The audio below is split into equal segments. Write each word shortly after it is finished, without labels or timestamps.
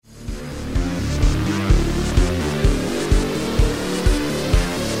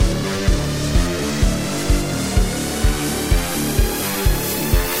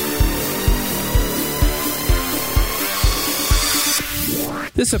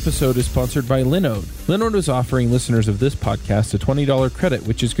This episode is sponsored by Linode. Linode is offering listeners of this podcast a $20 credit,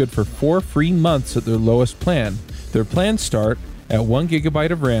 which is good for 4 free months at their lowest plan. Their plans start at 1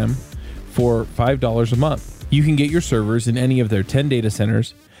 gigabyte of RAM for $5 a month. You can get your servers in any of their 10 data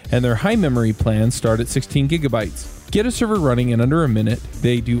centers, and their high memory plans start at 16 gigabytes. Get a server running in under a minute.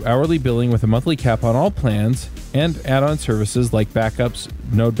 They do hourly billing with a monthly cap on all plans and add-on services like backups,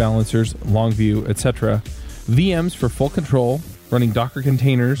 node balancers, Longview, etc. VMs for full control, running Docker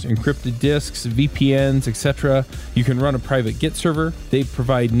containers, encrypted disks, VPNs, etc. You can run a private Git server. They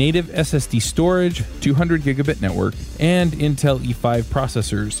provide native SSD storage, 200 gigabit network, and Intel E5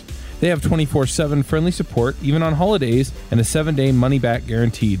 processors. They have 24/7 friendly support, even on holidays, and a 7-day money-back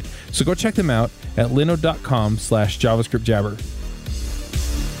guaranteed. So go check them out at linode.com/JavaScriptJabber.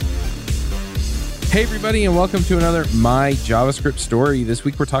 Hey everybody, and welcome to another My JavaScript Story. This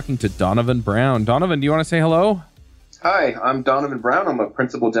week we're talking to Donovan Brown. Donovan, do you want to say hello? Hi, I'm Donovan Brown. I'm a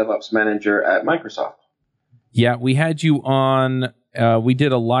Principal DevOps Manager at Microsoft. Yeah, we had you on, we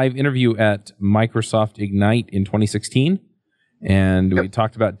did a live interview at Microsoft Ignite in 2016, and we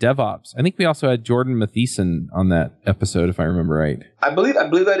talked about DevOps. I think we also had Jordan Mathieson on that episode, if I remember right. I believe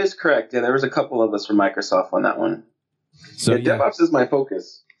that is correct. Yeah, there was a couple of us from Microsoft on that one. So DevOps is my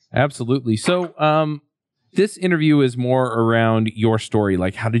focus. Absolutely. So this interview is more around your story.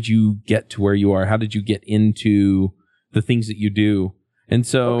 Like, how did you get to where you are? How did you get into the things that you do? And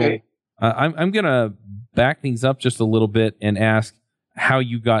so I'm going to back things up just a little bit and ask how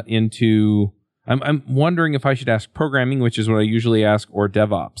you got into, I'm wondering if I should ask programming, which is what I usually ask, or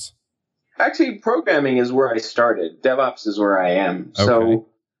DevOps. Actually, programming is where I started. DevOps is where I am. Okay. So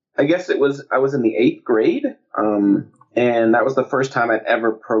I guess I was in the 8th grade, and that was the first time I'd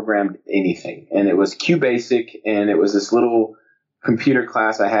ever programmed anything. And it was QBasic, and it was this little computer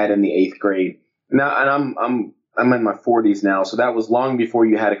class I had in the 8th grade. Now, and I'm in my 40s now, so that was long before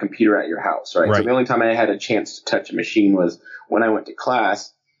you had a computer at your house, right? So the only time I had a chance to touch a machine was when I went to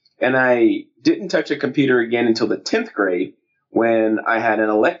class. And I didn't touch a computer again until the 10th grade when I had an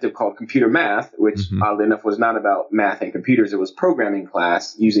elective called computer math, which oddly enough was not about math and computers. It was programming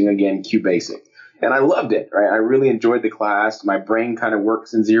class using, again, QBasic. And I loved it, right? I really enjoyed the class. My brain kind of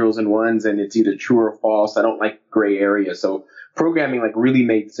works in zeros and ones, and it's either true or false. I don't like gray area. So programming like really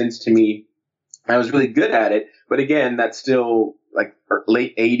made sense to me. I was really good at it. But again, that's still like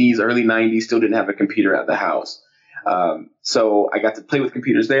late 80s, early 90s, still didn't have a computer at the house. So I got to play with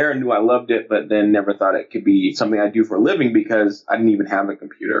computers there and knew I loved it, but then never thought it could be something I'd do for a living because I didn't even have a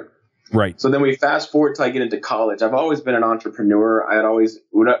computer. Right. So then we fast forward till I get into college. I've always been an entrepreneur.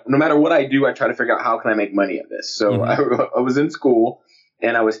 No matter what I do, I try to figure out how can I make money at this. So I was in school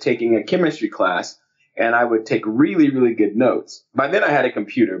and I was taking a chemistry class, and I would take really, really good notes. By then I had a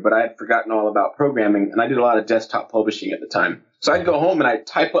computer, but I had forgotten all about programming, and I did a lot of desktop publishing at the time. So I'd go home and I'd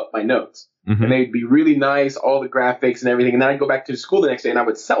type up my notes, and they'd be really nice, all the graphics and everything. And then I'd go back to school the next day and I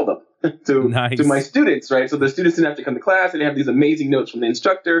would sell them to my students, right? So the students didn't have to come to class, and they have these amazing notes from the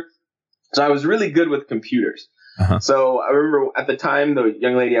instructor. So I was really good with computers. So I remember at the time, the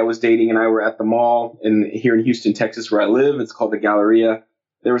young lady I was dating and I were at the mall here in Houston, Texas, where I live. It's called the Galleria.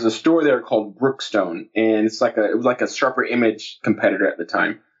 There was a store there called Brookstone, and it was like a Sharper Image competitor at the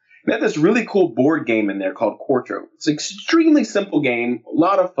time. They had this really cool board game in there called Quartro. It's an extremely simple game, a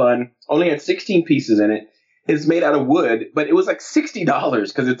lot of fun, only had 16 pieces in it. It's made out of wood, but it was like $60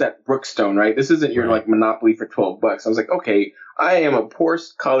 because it's at Brookstone, right? This isn't your like Monopoly for $12. I was like, okay, I am a poor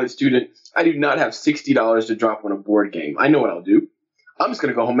college student. I do not have $60 to drop on a board game. I know what I'll do. I'm just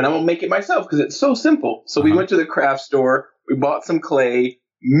going to go home and I'm going to make it myself because it's so simple. So we went to the craft store. We bought some clay.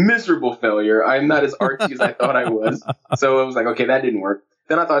 Miserable failure. I'm not as artsy as I thought I was. So I was like, okay, that didn't work.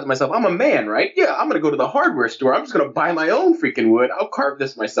 Then I thought to myself, I'm a man, right? Yeah, I'm going to go to the hardware store. I'm just going to buy my own freaking wood. I'll carve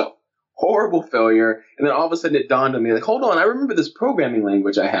this myself. Horrible failure. And then all of a sudden it dawned on me, like, hold on, I remember this programming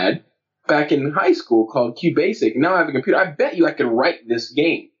language I had back in high school called QBasic. Now I have a computer. I bet you I can write this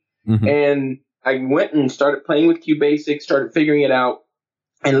game. And I went and started playing with QBasic, started figuring it out,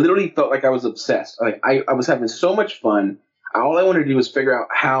 and literally felt like I was obsessed. Like I was having so much fun. All I wanted to do was figure out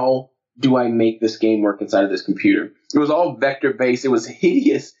how do I make this game work inside of this computer. It was all vector-based. It was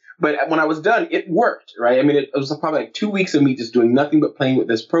hideous. But when I was done, it worked, right? I mean, it was probably like 2 weeks of me just doing nothing but playing with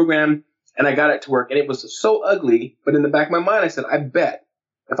this program, and I got it to work. And it was so ugly, but in the back of my mind, I said, I bet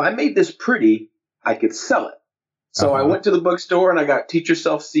if I made this pretty, I could sell it. So I went to the bookstore, and I got Teach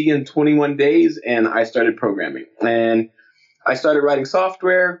Yourself C in 21 days, and I started programming. And I started writing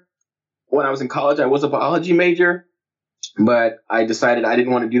software. When I was in college, I was a biology major. But I decided I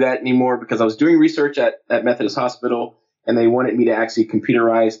didn't want to do that anymore because I was doing research at Methodist Hospital, and they wanted me to actually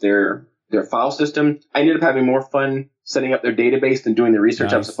computerize their their file system. I ended up having more fun setting up their database than doing the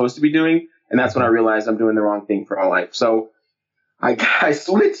research I'm supposed to be doing. And that's when I realized I'm doing the wrong thing for my life. So I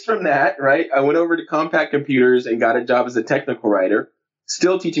switched from that, right? I went over to Compaq Computers and got a job as a technical writer,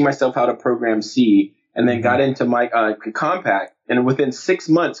 still teaching myself how to program C, and then got into my Compaq, and within 6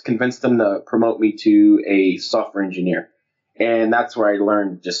 months convinced them to promote me to a software engineer. And that's where I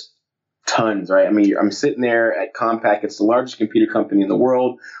learned just tons, right? I mean, I'm sitting there at Compaq. It's the largest computer company in the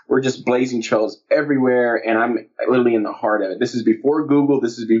world. We're just blazing trails everywhere, and I'm literally in the heart of it. This is before Google.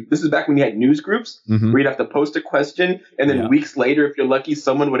 This is back when you had news groups where you'd have to post a question, and then weeks later, if you're lucky,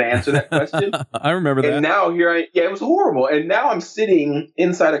 someone would answer that question. I remember that. And now it was horrible. And now I'm sitting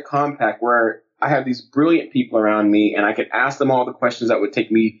inside a Compaq where I have these brilliant people around me, and I could ask them all the questions that would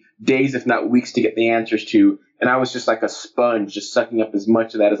take me days, if not weeks, to get the answers to. And I was just like a sponge, just sucking up as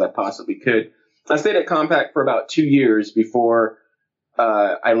much of that as I possibly could. I stayed at Compaq for about 2 years before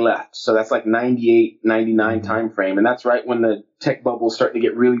I left. So that's like 98, 99 time frame. And that's right when the tech bubble was starting to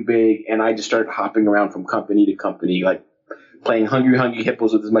get really big. And I just started hopping around from company to company, like playing Hungry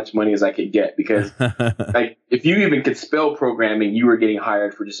Hippos with as much money as I could get. Because like if you even could spell programming, you were getting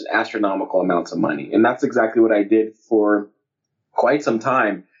hired for just astronomical amounts of money. And that's exactly what I did for quite some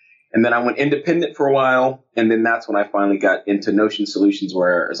time. And then I went independent for a while, and then that's when I finally got into Notion Solutions,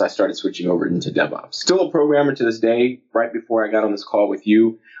 where as I started switching over into DevOps. Still a programmer to this day. Right before I got on this call with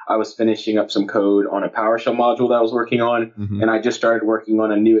you, I was finishing up some code on a PowerShell module that I was working on, and I just started working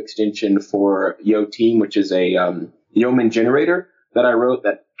on a new extension for YoTeam, which is a Yeoman generator that I wrote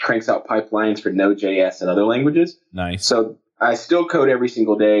that cranks out pipelines for Node.js and other languages. Nice. So I still code every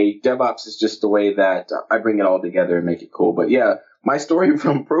single day. DevOps is just the way that I bring it all together and make it cool. But yeah, my story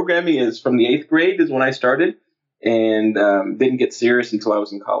from programming is from the 8th grade is when I started, and didn't get serious until I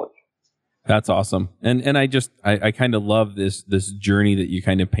was in college. That's awesome. And I kind of love this journey that you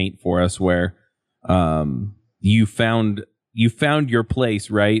kind of paint for us, where you found your place,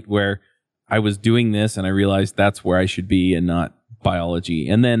 right? Where I was doing this and I realized that's where I should be and not biology.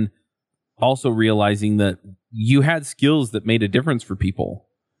 And then also realizing that you had skills that made a difference for people,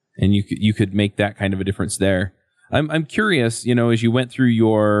 and you could make that kind of a difference there. I'm curious, as you went through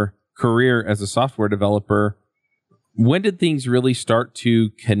your career as a software developer, when did things really start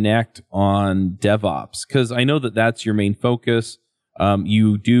to connect on DevOps? Because I know that that's your main focus.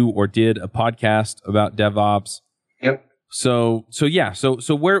 You do or did a podcast about DevOps. Yep. So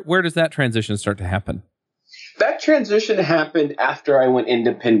where does that transition start to happen? That transition happened after I went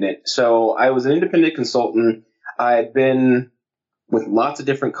independent. So I was an independent consultant. I had been with lots of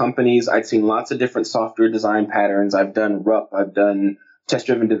different companies. I'd seen lots of different software design patterns. I've done RUP. I've done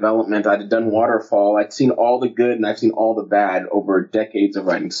test-driven development. I'd done waterfall. I'd seen all the good and I've seen all the bad over decades of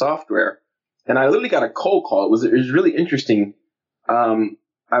writing software. And I literally got a cold call. It was really interesting.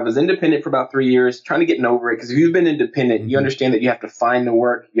 I was independent for about 3 years, trying to get over it. Because if you've been independent, you understand that you have to find the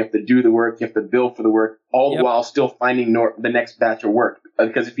work, you have to do the work, you have to bill for the work, all the while still finding the next batch of work.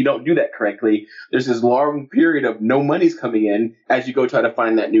 Because if you don't do that correctly, there's this long period of no money's coming in as you go try to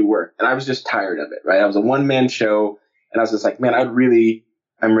find that new work. And I was just tired of it, right? I was a one-man show, and I was just like, man, I'm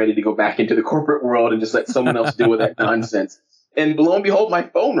ready to go back into the corporate world and just let someone else deal with that nonsense. And lo and behold, my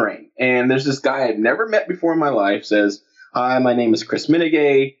phone rang. And there's this guy I've never met before in my life says, "Hi, my name is Chris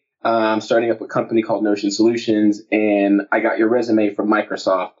Minigay. I'm starting up a company called Notion Solutions, and I got your resume from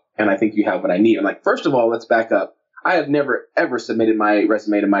Microsoft, and I think you have what I need." I'm like, first of all, let's back up. I have never, ever submitted my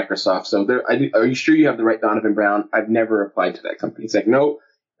resume to Microsoft. So are you sure you have the right Donovan Brown? I've never applied to that company. He's like, no,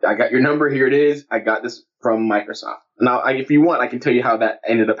 I got your number. Here it is. I got this from Microsoft. Now, if you want, I can tell you how that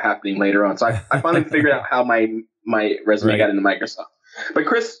ended up happening later on. So I finally figured out how my resume got into Microsoft. But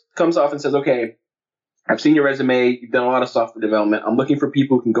Chris comes off and says, okay, I've seen your resume. You've done a lot of software development. I'm looking for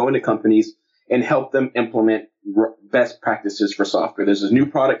people who can go into companies and help them implement best practices for software. There's this new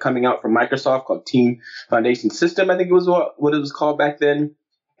product coming out from Microsoft called Team Foundation System, I think it was what it was called back then.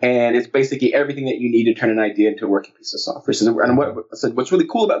 And it's basically everything that you need to turn an idea into a working piece of software. So, and I said, what's really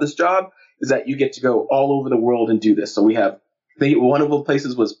cool about this job is that you get to go all over the world and do this. So we have, one of the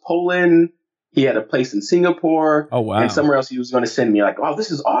places was Poland. He had a place in Singapore. Oh, wow. And somewhere else he was going to send me, like, oh,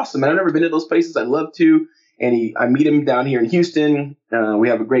 this is awesome. And I've never been to those places. I'd love to. And I meet him down here in Houston. We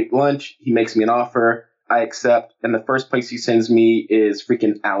have a great lunch. He makes me an offer. I accept. And the first place he sends me is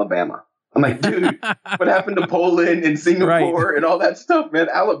freaking Alabama. I'm like, dude, what happened to Poland and Singapore and all that stuff, man?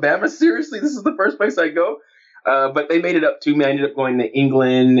 Alabama? Seriously? This is the first place I go? But they made it up to me. I ended up going to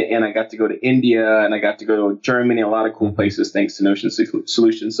England, and I got to go to India, and I got to go to Germany, a lot of cool places thanks to Notion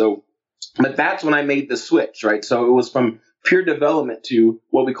Solutions. So, but that's when I made the switch, right? So it was from pure development to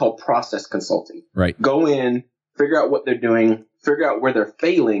what we call process consulting. Right. Go in, figure out what they're doing, figure out where they're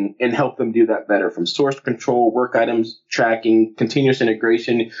failing, and help them do that better, from source control, work items tracking, continuous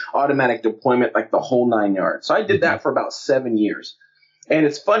integration, automatic deployment, like the whole 9 yards. So I did that for about 7 years. And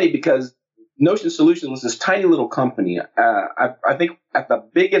it's funny because Notion Solutions was this tiny little company. I think at the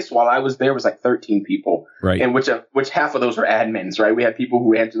biggest while I was there was like 13 people, right? And which half of those were admins, right? We had people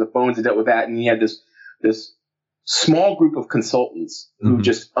who answered the phones and dealt with that, and you had this small group of consultants who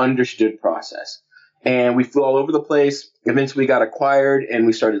just understood process. And we flew all over the place. Eventually we got acquired and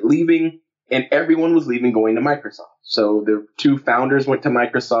we started leaving, and everyone was leaving, going to Microsoft. So the 2 founders went to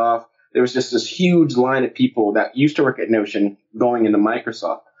Microsoft. There was just this huge line of people that used to work at Notion going into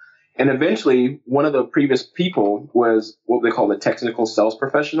Microsoft. And eventually one of the previous people was what they call a technical sales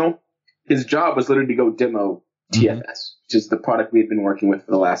professional. His job was literally to go demo TFS, which is the product we had been working with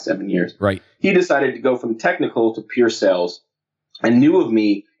for the last 7 years. Right. He decided to go from technical to pure sales and knew of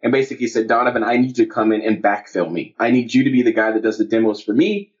me and basically said, Donovan, I need you to come in and backfill me. I need you to be the guy that does the demos for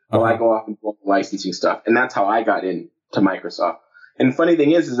me while I go off and do all the licensing stuff. And that's how I got into Microsoft. And the funny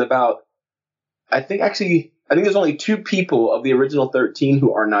thing is about, I think there's only 2 people of the original 13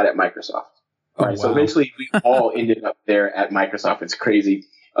 who are not at Microsoft. Oh, right. wow. So eventually we all ended up there at Microsoft. It's crazy.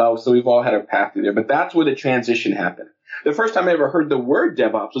 So we've all had our path through there, but that's where the transition happened. The first time I ever heard the word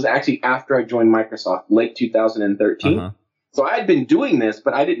DevOps was actually after I joined Microsoft, late 2013. So I had been doing this,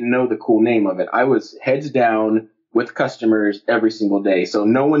 but I didn't know the cool name of it. I was heads down with customers every single day. So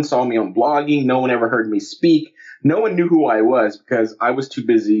no one saw me on blogging. No one ever heard me speak. No one knew who I was because I was too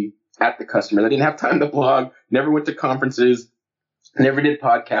busy at the customers. I didn't have time to blog, never went to conferences, never did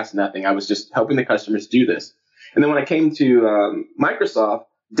podcasts, nothing. I was just helping the customers do this. And then when I came to Microsoft,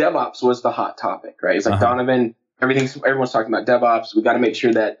 DevOps was the hot topic, right? It's like, Donovan, everyone's talking about DevOps. We got to make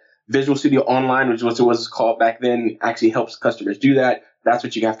sure that Visual Studio Online, which was what it was called back then, actually helps customers do that. That's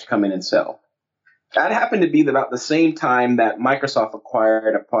what you have to come in and sell. That happened to be about the same time that Microsoft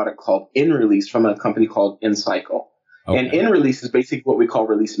acquired a product called InRelease from a company called InCycle. Okay. And InRelease is basically what we call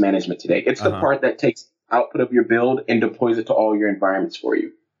release management today. It's the part that takes output of your build and deploys it to all your environments for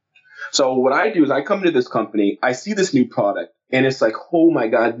you. So what I do is I come to this company, I see this new product, and it's like, oh my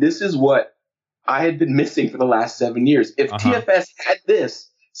God, this is what I had been missing for the last 7 years. If TFS had this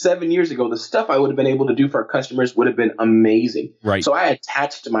 7 years ago, the stuff I would have been able to do for our customers would have been amazing. Right. So I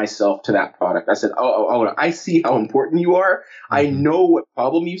attached myself to that product. I said, oh, I see how important you are. I know what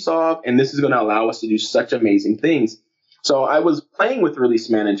problem you solve, and this is going to allow us to do such amazing things. So I was playing with release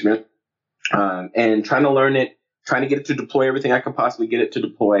management and trying to learn it, trying to get it to deploy everything I could possibly get it to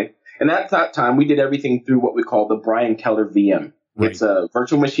deploy. And at that time, we did everything through what we call the Brian Keller VM. Right. It's a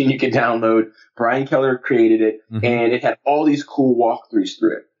virtual machine you can download. Brian Keller created it, and it had all these cool walkthroughs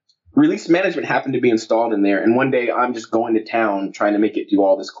through it. Release management happened to be installed in there, and one day I'm just going to town trying to make it do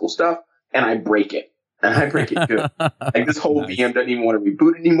all this cool stuff, and I break it. And I break it good. Like, this whole VM doesn't even want to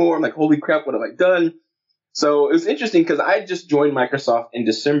reboot anymore. I'm like, holy crap, what have I done? So it was interesting because I just joined Microsoft in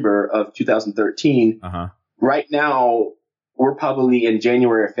December of 2013. Right now, we're probably in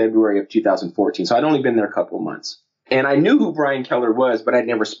January or February of 2014. So I'd only been there a couple of months. And I knew who Brian Keller was, but I'd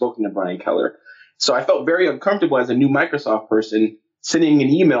never spoken to Brian Keller. So I felt very uncomfortable as a new Microsoft person sending an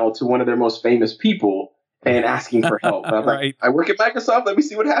email to one of their most famous people and asking for help. I'm like, I work at Microsoft. Let me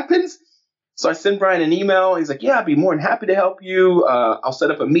see what happens. So I send Brian an email. He's like, yeah, I'd be more than happy to help you. I'll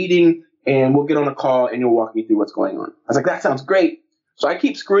set up a meeting and we'll get on a call and you'll walk me through what's going on. I was like, that sounds great. So I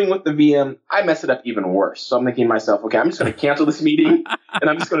keep screwing with the VM. I mess it up even worse. So I'm thinking to myself, okay, I'm just going to cancel this meeting and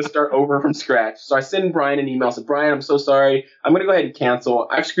I'm just going to start over from scratch. So I send Brian an email. I said, Brian, I'm so sorry. I'm going to go ahead and cancel.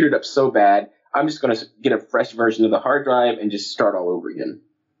 I've screwed it up so bad. I'm just going to get a fresh version of the hard drive and just start all over again.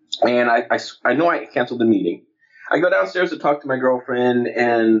 And I know I canceled the meeting. I go downstairs to talk to my girlfriend,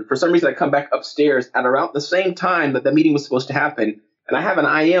 and for some reason I come back upstairs at around the same time that the meeting was supposed to happen. And I have an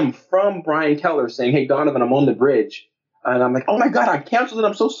IM from Brian Keller saying, hey, Donovan, I'm on the bridge. And I'm like, oh my God, I canceled it.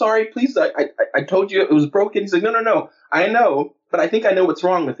 I'm so sorry. Please, I told you it was broken. He's like, no. I know, but I think I know what's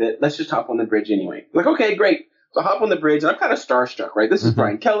wrong with it. Let's just hop on the bridge anyway. I'm like, okay, great. So I hop on the bridge, and I'm kind of starstruck, right? This is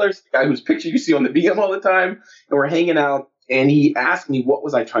Brian Keller, the guy whose picture you see on the VM all the time. And we're hanging out, and he asked me what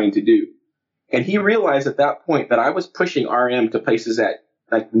was I trying to do. And he realized at that point that I was pushing RM to places that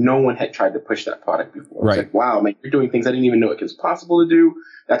like no one had tried to push that product before. Right. I was like, wow, man, you're doing things I didn't even know it was possible to do.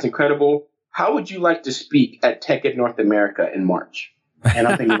 That's incredible. How would you like to speak at TechEd North America in March? And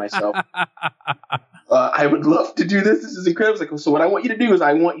I'm thinking to myself, I would love to do this. This is incredible. Like, so what I want you to do is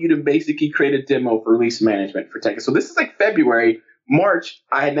I want you to basically create a demo for release management for TechEd. So this is like February. March,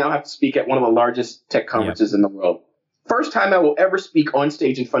 I now have to speak at one of the largest tech conferences in the world. First time I will ever speak on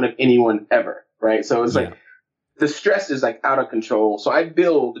stage in front of anyone ever, right? So it's like the stress is like out of control. So I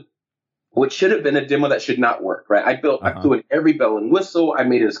build what should have been a demo that should not work, right? I flew in every bell and whistle. I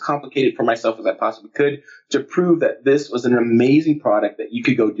made it as complicated for myself as I possibly could to prove that this was an amazing product that you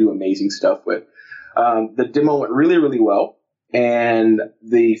could go do amazing stuff with. The demo went really, really well. And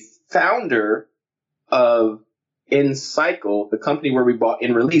the founder of InCycle, the company where we bought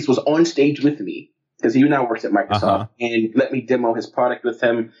InRelease, was on stage with me because he now works at Microsoft and let me demo his product with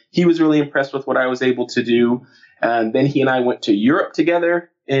him. He was really impressed with what I was able to do. And then he and I went to Europe together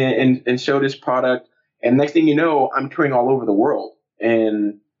and showed his product. And next thing you know, I'm touring all over the world.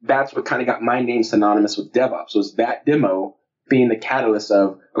 And that's what kind of got my name synonymous with DevOps, was that demo being the catalyst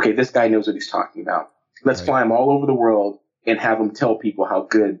of, okay, this guy knows what he's talking about. Let's fly him all over the world and have him tell people how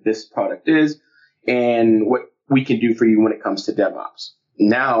good this product is and what we can do for you when it comes to DevOps.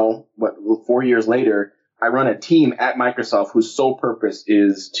 Now, 4 years later, I run a team at Microsoft whose sole purpose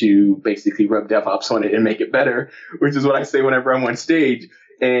is to basically rub DevOps on it and make it better, which is what I say whenever I'm on stage.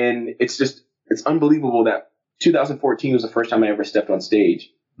 And it's unbelievable that 2014 was the first time I ever stepped on stage.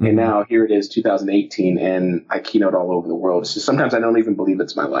 Mm-hmm. And now here it is, 2018, and I keynote all over the world. It's just, sometimes I don't even believe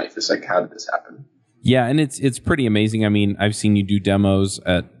it's my life. It's like, how did this happen? Yeah, and it's pretty amazing. I mean, I've seen you do demos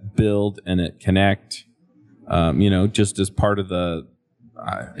at Build and at Connect, just as part of the,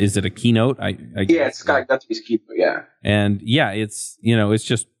 is it a keynote? I yeah, it's Scott Guthrie's keynote, yeah. And yeah, it's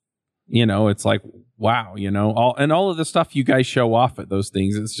just, it's like, wow, all of the stuff you guys show off at those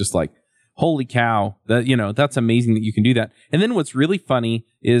things, it's just like, holy cow, that's amazing that you can do that. And then what's really funny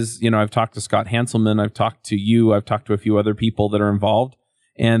is, I've talked to Scott Hanselman, I've talked to you, I've talked to a few other people that are involved,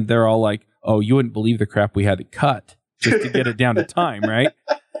 and they're all like, oh, you wouldn't believe the crap we had to cut just to get it down to time, right?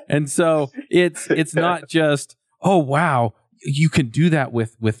 And so it's not just, oh, wow, you can do that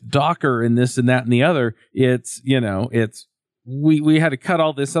with Docker and this and that and the other. It's, we had to cut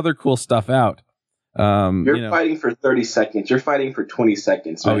all this other cool stuff out. You're fighting for 30 seconds. You're fighting for 20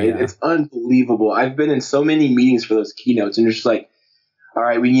 seconds. Right? Oh, yeah. It's unbelievable. I've been in so many meetings for those keynotes, and you're just like, all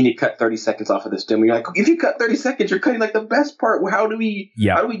right, we need to cut 30 seconds off of this demo. You're like, if you cut 30 seconds, you're cutting like the best part. How do we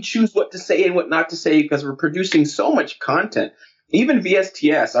choose what to say and what not to say? Because we're producing so much content. Even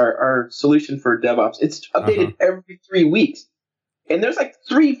VSTS, our solution for DevOps, it's updated every 3 weeks. And there's like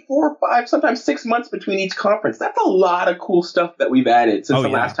 3, 4, 5, sometimes 6 months between each conference. That's a lot of cool stuff that we've added since the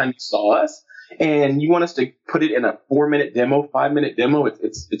last time you saw us. And you want us to put it in a 4-minute demo, 5-minute demo,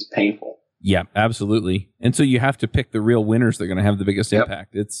 it's painful. Yeah, absolutely. And so you have to pick the real winners that are going to have the biggest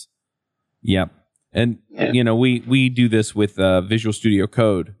impact. And we do this with Visual Studio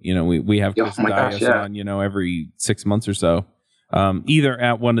Code. We have Chris Dias on, every 6 months or so, either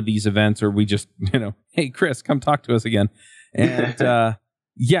at one of these events or we just, hey, Chris, come talk to us again. And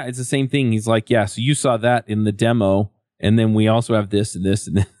it's the same thing. He's like, yeah, so you saw that in the demo, and then we also have this and this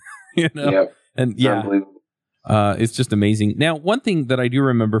and this, and it's just amazing. Now, one thing that I do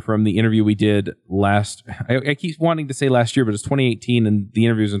remember from the interview we did I keep wanting to say last year, but it's 2018 and the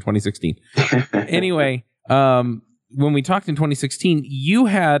interview was in 2016. Anyway, when we talked in 2016, you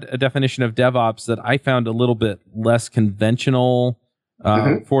had a definition of DevOps that I found a little bit less conventional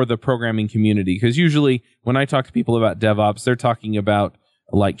for the programming community. Because usually when I talk to people about DevOps, they're talking about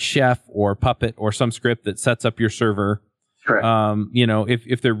like Chef or Puppet or some script that sets up your server. Correct.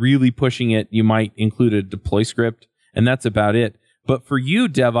 If they're really pushing it, you might include a deploy script, and that's about it. But for you,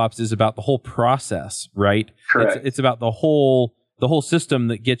 DevOps is about the whole process, right? Correct. It's about the whole system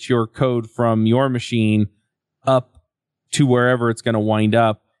that gets your code from your machine up to wherever it's going to wind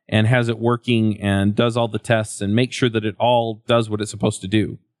up and has it working and does all the tests and make sure that it all does what it's supposed to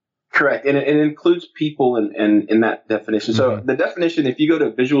do. Correct. And it includes people in that definition. So the definition, if you go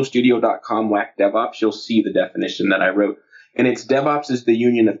to visualstudio.com /DevOps, you'll see the definition that I wrote. And it's DevOps is the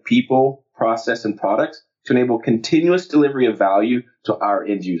union of people, process, and products to enable continuous delivery of value to our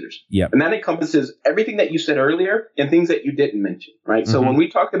end users. Yep. And that encompasses everything that you said earlier and things that you didn't mention, right? So when we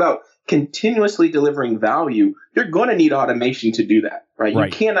talk about continuously delivering value, you're going to need automation to do that, right? You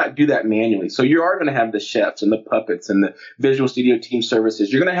cannot do that manually. So you are going to have the chefs and the puppets and the Visual Studio Team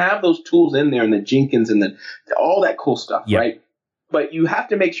Services. You're going to have those tools in there and the Jenkins and all that cool stuff, right? But you have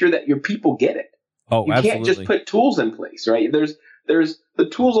to make sure that your people get it. Oh, you can't just put tools in place, right? There's the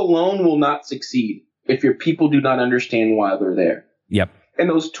tools alone will not succeed if your people do not understand why they're there. Yep. And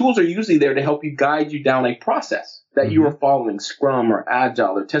those tools are usually there to help you guide you down a process that you are following, Scrum or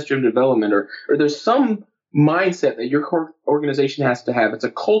Agile or test-driven development, or there's some mindset that your organization has to have. It's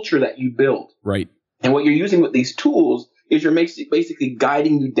a culture that you build. Right. And what you're using with these tools is you're basically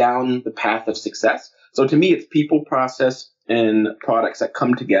guiding you down the path of success. So to me, it's people, process, and products that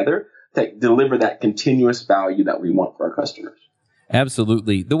come together that deliver that continuous value that we want for our customers.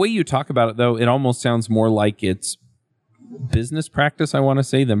 Absolutely. The way you talk about it, though, it almost sounds more like it's business practice, I want to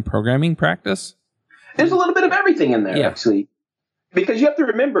say, than programming practice. There's a little bit of everything in there, actually. Because you have to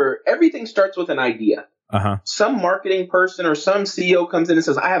remember, everything starts with an idea. Some marketing person or some CEO comes in and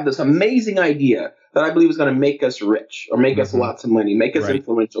says, I have this amazing idea that I believe is going to make us rich or make us lots of money, make us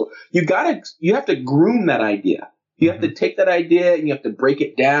influential. You have to groom that idea. You have to take that idea and you have to break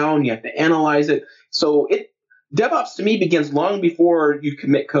it down. You have to analyze it. So DevOps to me begins long before you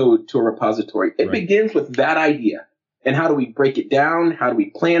commit code to a repository. It begins with that idea. And how do we break it down? How do we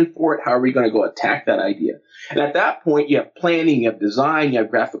plan for it? How are we going to go attack that idea? And at that point, you have planning, you have design, you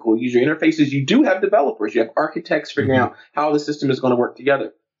have graphical user interfaces. You do have developers. You have architects figuring out how the system is going to work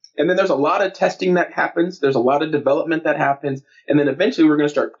together. And then there's a lot of testing that happens. There's a lot of development that happens. And then eventually we're going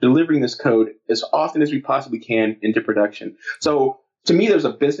to start delivering this code as often as we possibly can into production. So to me, there's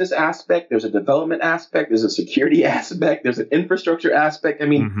a business aspect, there's a development aspect, there's a security aspect, there's an infrastructure aspect. I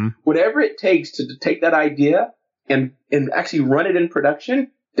mean, whatever it takes to take that idea and actually run it in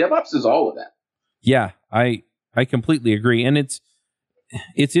production, DevOps is all of that. Yeah, I completely agree. And it's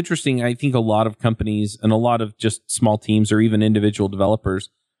interesting. I think a lot of companies and a lot of just small teams or even individual developers,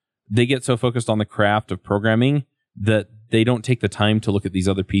 they get so focused on the craft of programming that they don't take the time to look at these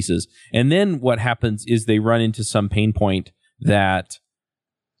other pieces. And then what happens is they run into some pain point that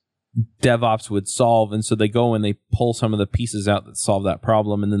DevOps would solve. And so they go and they pull some of the pieces out that solve that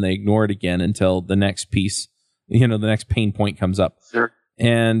problem, and then they ignore it again until the next piece, the next pain point comes up. Sure.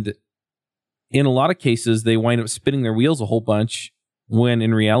 And in a lot of cases, they wind up spinning their wheels a whole bunch when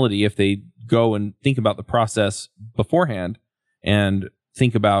in reality, if they go and think about the process beforehand and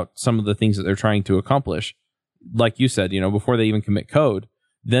think about some of the things that they're trying to accomplish, like you said, before they even commit code,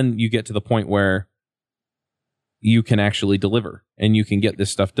 then you get to the point where you can actually deliver and you can get this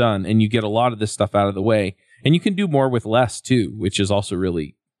stuff done and you get a lot of this stuff out of the way, and you can do more with less too, which is also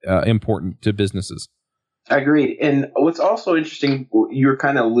really important to businesses. Agreed. And what's also interesting, you're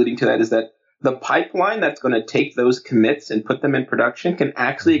kind of alluding to that, is that the pipeline that's going to take those commits and put them in production can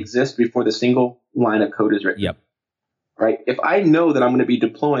actually exist before the single line of code is written. Yep. Right? If I know that I'm going to be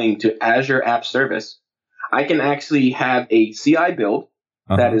deploying to Azure App Service, I can actually have a CI build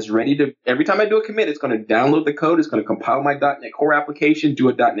that is ready to, every time I do a commit, it's going to download the code, it's going to compile my .NET Core application, do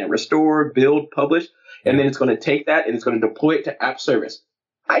a .NET Restore, build, publish, and then it's going to take that and it's going to deploy it to App Service.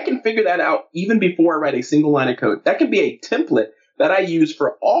 I can figure that out even before I write a single line of code. That can be a template that I use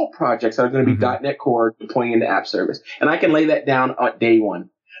for all projects that are going to be .NET Core deploying into App Service. And I can lay that down on day one.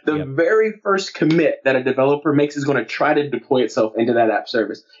 The very first commit that a developer makes is going to try to deploy itself into that App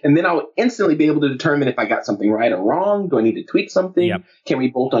Service. And then I'll instantly be able to determine if I got something right or wrong. Do I need to tweak something? Yep. Can we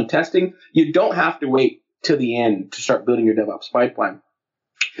bolt on testing? You don't have to wait till the end to start building your DevOps pipeline.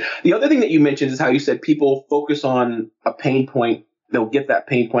 The other thing that you mentioned is how you said people focus on a pain point. They'll get that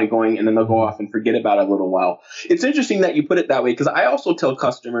pain point going and then they'll go off and forget about it a little while. It's interesting that you put it that way, because I also tell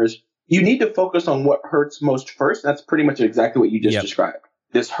customers you need to focus on what hurts most first. That's pretty much exactly what you just described.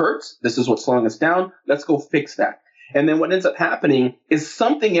 This hurts. This is what's slowing us down. Let's go fix that. And then what ends up happening is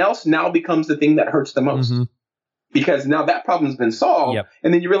something else now becomes the thing that hurts the most, because now that problem's been solved.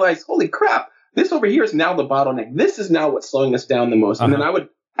 And then you realize, holy crap, this over here is now the bottleneck. This is now what's slowing us down the most. And then I would,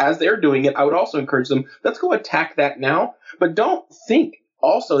 as they're doing it, I would also encourage them, let's go attack that now. But don't think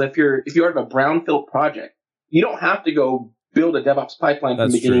also that if you're at a brownfield project, you don't have to go build a DevOps pipeline from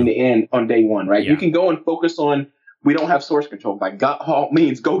beginning to end on day one, right? You can go and focus on, we don't have source control. By all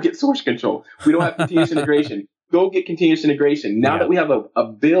means, go get source control. We don't have continuous integration. Go get continuous integration. Now that we have a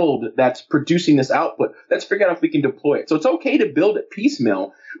build that's producing this output, let's figure out if we can deploy it. So it's okay to build it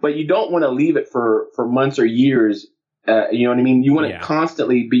piecemeal, but you don't want to leave it for months or years. You know what I mean? You want to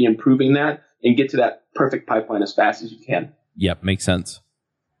constantly be improving that and get to that perfect pipeline as fast as you can. Yep, makes sense.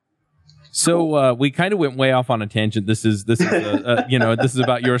 So we kind of went way off on a tangent. This is this is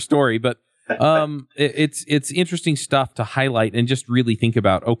about your story, but it's interesting stuff to highlight and just really think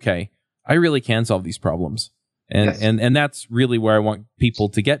about. Okay, I really can solve these problems, and that's really where I want people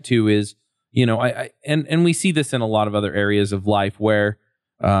to get to. Is and we see this in a lot of other areas of life where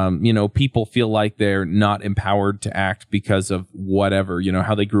people feel like they're not empowered to act because of whatever,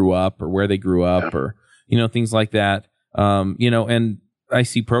 how they grew up or where they grew up or things like that. And I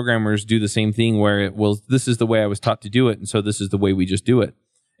see programmers do the same thing where this is the way I was taught to do it, and so this is the way we just do it.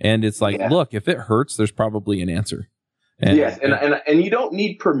 And it's like, look, if it hurts, there's probably an answer. And, and you don't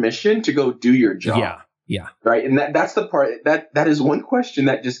need permission to go do your job. Yeah. Right. And that's the part that is one question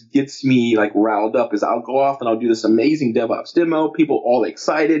that just gets me like riled up, is I'll go off and I'll do this amazing DevOps demo, people all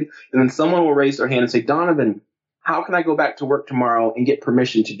excited, and then someone will raise their hand and say, Donovan, how can I go back to work tomorrow and get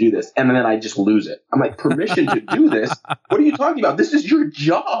permission to do this? And then I just lose it. I'm like, permission to do this? What are you talking about? This is your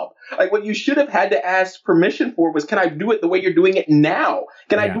job. Like what you should have had to ask permission for was, can I do it the way you're doing it now?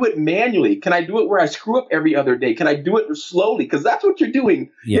 Can I do it manually? Can I do it where I screw up every other day? Can I do it slowly? Because that's what you're doing.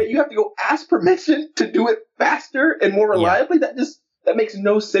 Yet you have to go ask permission to do it faster and more reliably. That makes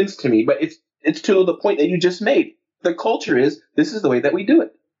no sense to me. But it's to the point that you just made. The culture is, this is the way that we do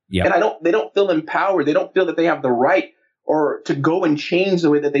it. Yep. And they don't feel empowered. They don't feel that they have the right or to go and change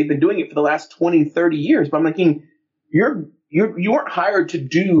the way that they've been doing it for the last 20, 30 years. But I'm thinking, you weren't hired to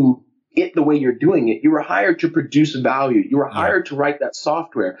do it the way you're doing it. You were hired to produce value. You were hired to write that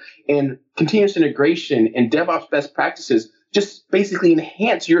software, and continuous integration and DevOps best practices just basically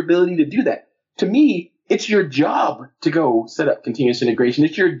enhance your ability to do that. To me, it's your job to go set up continuous integration.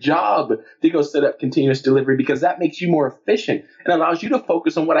 It's your job to go set up continuous delivery, because that makes you more efficient and allows you to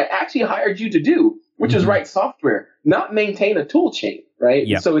focus on what I actually hired you to do, which is write software, not maintain a tool chain, right?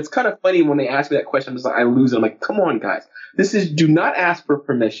 Yep. So it's kind of funny when they ask me that question. I'm just like, I lose it. I'm like, come on, guys. Do not ask for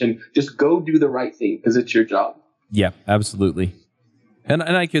permission. Just go do the right thing, because it's your job. Yeah, absolutely. And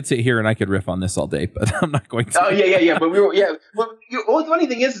I could sit here and I could riff on this all day, but I'm not going to. Oh, yeah. But well, the funny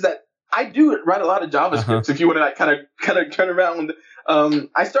thing is that I do write a lot of JavaScript. If you want to like kind of turn around,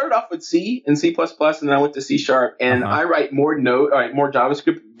 I started off with C and C++, and then I went to C#, and I write more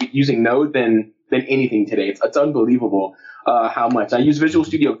JavaScript using Node than anything today. It's unbelievable how much I use Visual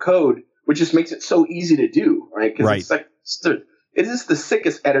Studio Code, which just makes it so easy to do, right? Because it's like it is the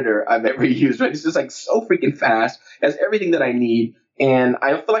sickest editor I've ever used. Right? It's just like so freaking fast. It has everything that I need. And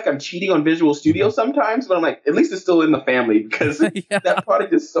I feel like I'm cheating on Visual Studio sometimes, but I'm like, at least it's still in the family, because that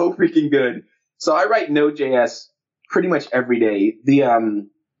product is so freaking good. So I write Node.js pretty much every day. The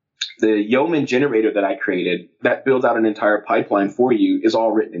Yeoman generator that I created that builds out an entire pipeline for you is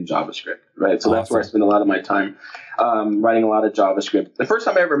all written in JavaScript, right? So that's where I spend a lot of my time writing a lot of JavaScript. The first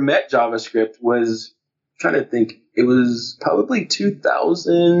time I ever met JavaScript was, I'm trying to think, it was probably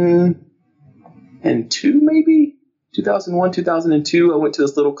 2002 maybe? 2001, 2002, I went to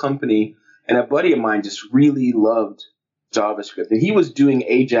this little company, and a buddy of mine just really loved JavaScript, and he was doing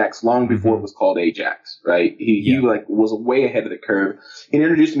Ajax long before it was called Ajax, right? He was way ahead of the curve. He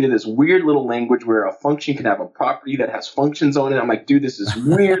introduced me to this weird little language where a function can have a property that has functions on it. I'm like, dude, this is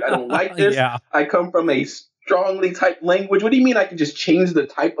weird. I don't like this. I come from a strongly typed language. What do you mean I can just change the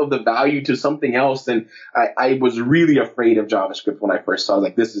type of the value to something else? And I was really afraid of JavaScript when I first saw it. I was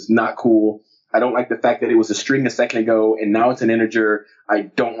like, this is not cool. I don't like the fact that it was a string a second ago and now it's an integer. I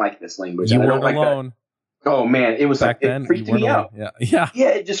don't like this language. You weren't alone. Oh man, it was like, it freaked me out. Yeah,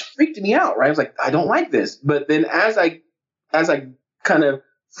 it just freaked me out, right? I was like, I don't like this. But then as I kind of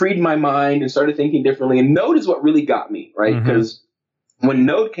freed my mind and started thinking differently, and Node is what really got me, right? Because when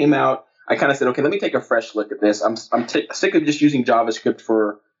Node came out, I kind of said, okay, let me take a fresh look at this. I'm sick of just using JavaScript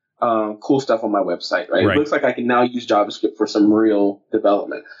for cool stuff on my website, right? It looks like I can now use JavaScript for some real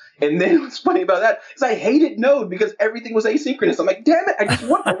development. And then what's funny about that is I hated Node because everything was asynchronous. I'm like, damn it, I just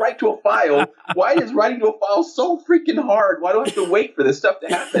want to write to a file. Why is writing to a file so freaking hard? Why do I have to wait for this stuff to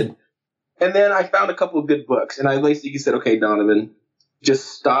happen? And then I found a couple of good books, and I basically said, okay, Donovan, just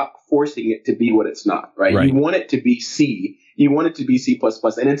stop forcing it to be what it's not, right? You want it to be C. You want it to be C++,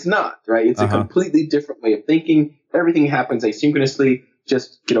 and it's not, right? It's a completely different way of thinking. Everything happens asynchronously.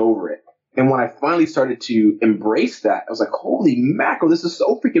 Just get over it. And when I finally started to embrace that, I was like, holy mackerel, this is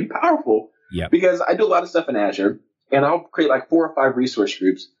so freaking powerful. Because I do a lot of stuff in Azure, and I'll create like 4 or 5 resource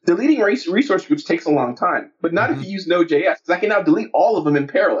groups. Deleting resource groups takes a long time, but not if you use Node.js, because I can now delete all of them in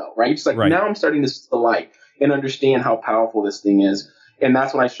parallel, right? Just like now I'm starting to see the light and understand how powerful this thing is. And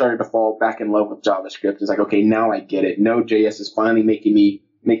that's when I started to fall back in love with JavaScript. It's like, okay, now I get it. Node.js is finally making me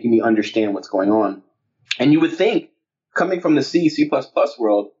understand what's going on. And you would think, coming from the C++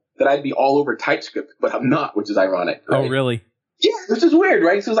 world, that I'd be all over TypeScript, but I'm not, which is ironic. Right? Oh, really? Yeah, which is weird,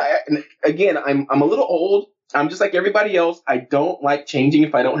 right? So I'm a little old. I'm just like everybody else. I don't like changing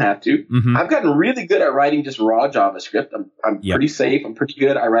if I don't have to. I've gotten really good at writing just raw JavaScript. I'm pretty safe. I'm pretty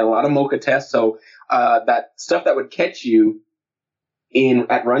good. I write a lot of Mocha tests. So that stuff that would catch you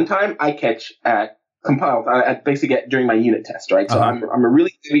at runtime, I catch at compile. I basically get during my unit test, right? So I'm a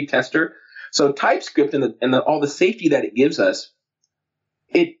really heavy tester. So TypeScript and all the safety that it gives us,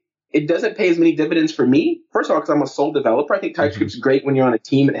 it doesn't pay as many dividends for me. First of all, because I'm a sole developer. I think TypeScript's great when you're on a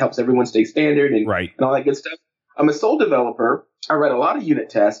team. It helps everyone stay standard and all that good stuff. I'm a sole developer. I write a lot of unit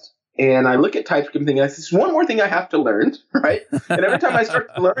tests, and I look at TypeScript and think, this is one more thing I have to learn, right? And every time I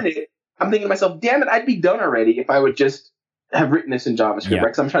start to learn it, I'm thinking to myself, damn it, I'd be done already if I would just have written this in JavaScript, right?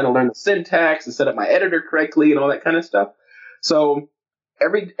 Because I'm trying to learn the syntax and set up my editor correctly and all that kind of stuff. So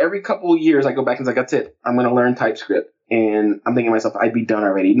every couple of years, I go back and it's like, that's it. I'm going to learn TypeScript. And I'm thinking to myself, I'd be done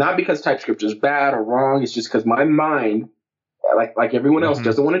already. Not because TypeScript is bad or wrong. It's just because my mind like everyone else,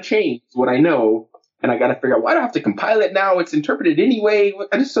 doesn't want to change what I know. And I got to figure out, why do I have to compile it now? It's interpreted anyway.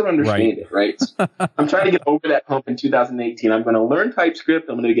 I just don't understand it, right? So I'm trying to get over that hump in 2018. I'm going to learn TypeScript.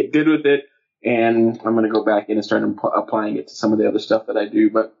 I'm going to get good with it. And I'm going to go back in and start applying it to some of the other stuff that I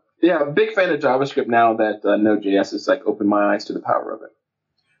do. But yeah, I'm a big fan of JavaScript now that Node.js has like opened my eyes to the power of it.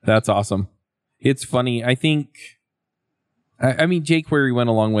 That's awesome. It's funny. I think, I mean, jQuery went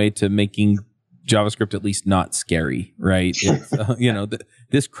a long way to making JavaScript at least not scary, right? It's,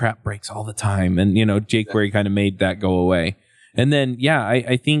 this crap breaks all the time, and jQuery kind of made that go away. And then, yeah,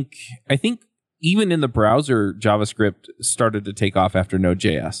 I think even in the browser, JavaScript started to take off after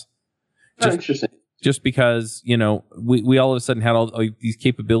Node.js. Interesting. Just because we all of a sudden had all these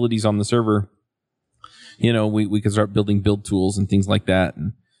capabilities on the server. We could start building build tools and things like that,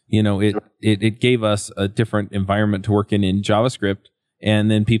 and it gave us a different environment to work in JavaScript.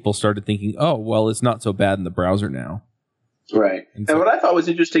 And then people started thinking, oh, well, it's not so bad in the browser now. Right. And what I thought was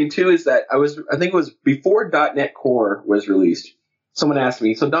interesting, too, is that I think it was before .NET Core was released, someone asked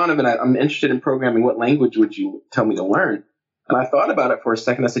me, so Donovan, I'm interested in programming. What language would you tell me to learn? And I thought about it for a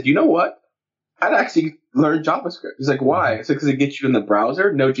second. I said, you know what? I'd actually learn JavaScript. He's like, why? I said, because it gets you in the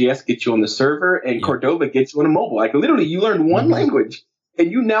browser. Node.js gets you on the server. And Cordova gets you on a mobile. Like, literally, you learn one language,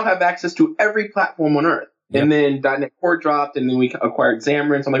 and you now have access to every platform on Earth. Yep. And then .NET Core dropped, and then we acquired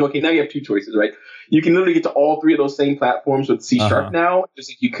Xamarin. So I'm like, okay, now you have two choices, right? You can literally get to all three of those same platforms with C# now, just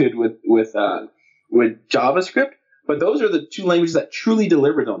like you could with JavaScript. But those are the two languages that truly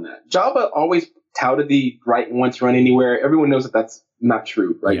delivered on that. Java always touted the write once, run anywhere. Everyone knows that that's not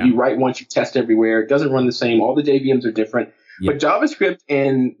true, right? Yeah. You write once, you test everywhere. It doesn't run the same. All the JVMs are different. Yep. But JavaScript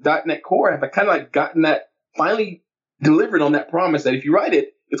and .NET Core have kind of like gotten that, finally delivered on that promise that if you write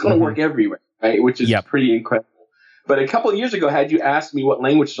it, it's going to work everywhere. Right, which is pretty incredible. But a couple of years ago, had you asked me what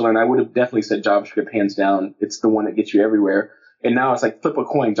language to learn, I would have definitely said JavaScript, hands down. It's the one that gets you everywhere. And now it's like flip a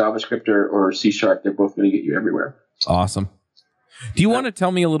coin, JavaScript or C#. They're both going to get you everywhere. Awesome. Do you want to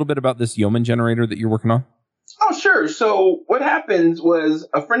tell me a little bit about this Yeoman generator that you're working on? Oh, sure. So what happens was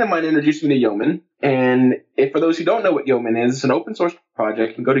a friend of mine introduced me to Yeoman. And for those who don't know what Yeoman is, it's an open source project.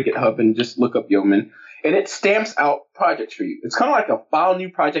 You can go to GitHub and just look up Yeoman. And it stamps out projects for you. It's kind of like a file new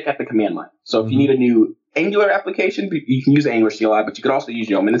project at the command line. So if you need a new Angular application, you can use Angular CLI, but you could also use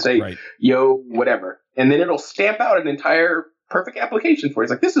Yeoman and say, yo, whatever. And then it'll stamp out an entire perfect application for you. It's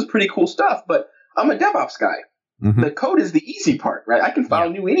like, this is pretty cool stuff, but I'm a DevOps guy. The code is the easy part, right? I can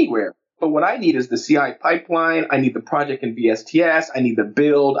file new anywhere. But what I need is the CI pipeline. I need the project in VSTS. I need the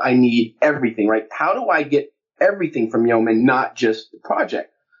build. I need everything, right? How do I get everything from Yeoman, not just the project?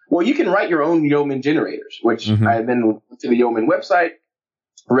 Well, you can write your own Yeoman generators, which I then went to the Yeoman website,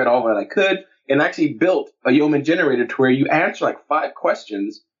 read all that I could, and actually built a Yeoman generator to where you answer like 5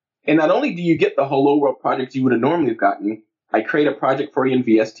 questions. And not only do you get the hello world project you would have normally gotten, I create a project for you in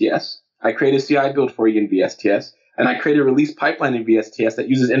VSTS. I create a CI build for you in VSTS. And I create a release pipeline in VSTS that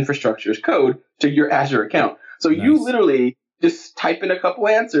uses infrastructure as code to your Azure account. So you literally just type in a couple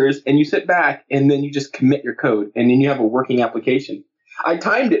answers and you sit back and then you just commit your code and then you have a working application. I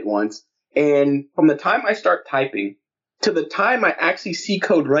timed it once, and from the time I start typing to the time I actually see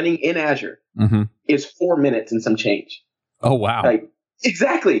code running in Azure is 4 minutes and some change. Oh wow! Like,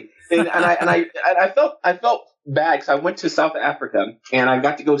 exactly. And I felt bad because I went to South Africa and I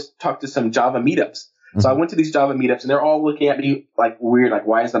got to go talk to some Java meetups. So I went to these Java meetups and they're all looking at me like weird, like,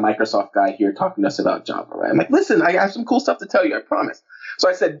 why is the Microsoft guy here talking to us about Java? Right? I'm like, listen, I have some cool stuff to tell you, I promise. So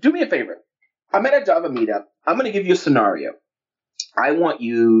I said, do me a favor. I'm at a Java meetup. I'm going to give you a scenario. I want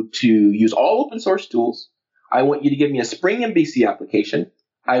you to use all open source tools. I want you to give me a Spring MVC application.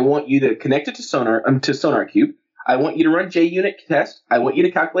 I want you to connect it to SonarQube. I want you to run JUnit test. I want you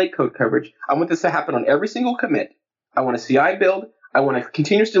to calculate code coverage. I want this to happen on every single commit. I want a CI build. I want a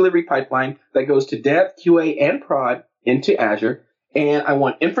continuous delivery pipeline that goes to dev, QA, and prod into Azure. And I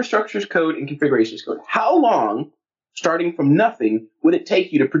want infrastructures code and configurations code. How long, starting from nothing, would it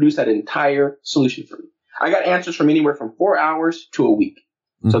take you to produce that entire solution for me? I got answers from anywhere from 4 hours to a week.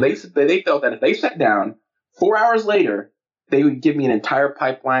 So they felt that if they sat down 4 hours later, they would give me an entire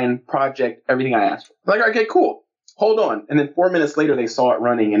pipeline, project, everything I asked for. I'm like, okay, cool. Hold on. And then 4 minutes later, they saw it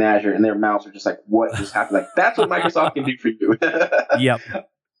running in Azure, and their mouths were just like, what just happened? Like, that's what Microsoft can do for you. Yep.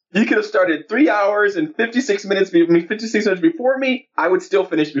 You could have started 3 hours and 56 minutes before me. I would still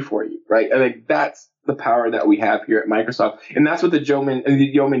finish before you, right? I think that's the power that we have here at Microsoft. And that's what the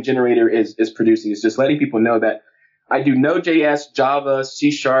Yeoman generator is producing. It's just letting people know that I do Node.js, Java,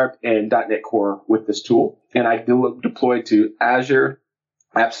 C#, and .NET Core with this tool. And I deploy to Azure,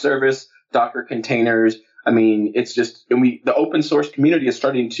 App Service, Docker containers. I mean, it's just, the open source community is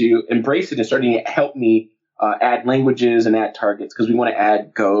starting to embrace it and starting to help me add languages and add targets because we want to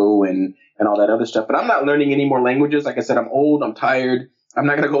add Go and all that other stuff. But I'm not learning any more languages. Like I said, I'm old, I'm tired. I'm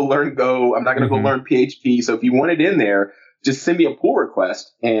not going to go learn Go. I'm not going to go learn PHP. So if you want it in there, just send me a pull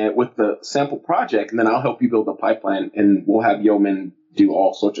request and with the sample project, and then I'll help you build the pipeline, and we'll have Yeoman do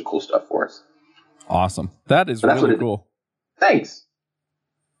all sorts of cool stuff for us. Awesome. That is really cool. Thanks.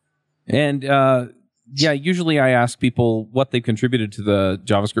 And usually I ask people what they've contributed to the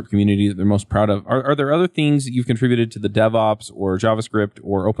JavaScript community that they're most proud of. Are there other things that you've contributed to the DevOps or JavaScript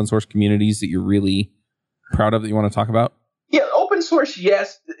or open source communities that you're really proud of that you want to talk about? Yeah, open source,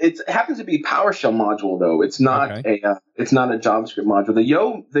 yes. It happens to be a PowerShell module, though. It's not it's not a JavaScript module.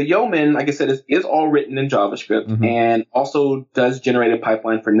 The Yeoman, like I said, is all written in JavaScript and also does generate a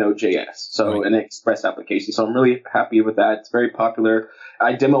pipeline for Node.js, so an Express application. So I'm really happy with that. It's very popular.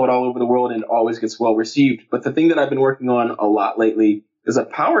 I demo it all over the world and it always gets well received. But the thing that I've been working on a lot lately is a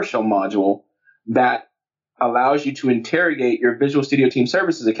PowerShell module that allows you to interrogate your Visual Studio Team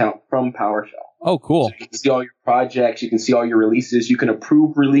Services account from PowerShell. Oh, cool. So you can see all your projects. You can see all your releases. You can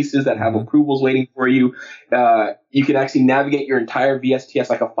approve releases that have approvals waiting for you. You can actually navigate your entire VSTS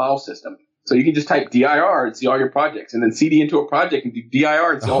like a file system. So you can just type dir and see all your projects, and then CD into a project and do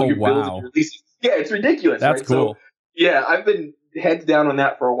dir and see all your builds and your releases. Yeah, it's ridiculous. That's cool. So, yeah, I've been heads down on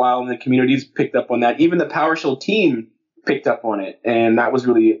that for a while, and the community's picked up on that. Even the PowerShell team picked up on it, and that was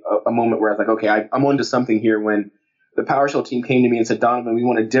really a moment where I was like, okay, I'm onto something here. When the PowerShell team came to me and said, Donovan, we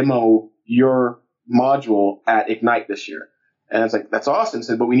want to demo your module at Ignite this year. And I was like, that's awesome. He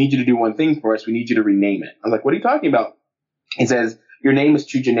said, but we need you to do one thing for us. We need you to rename it. I was like, what are you talking about? He says, your name is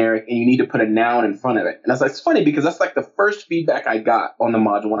too generic and you need to put a noun in front of it. And I was like, it's funny because that's like the first feedback I got on the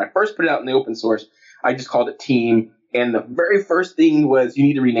module. When I first put it out in the open source, I just called it team. And the very first thing was, you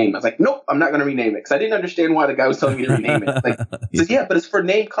need to rename it. I was like, nope, I'm not going to rename it because I didn't understand why the guy was telling me to rename it. Like, he says, yeah, but it's for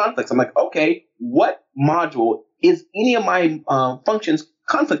name conflicts. I'm like, okay, what module is any of my functions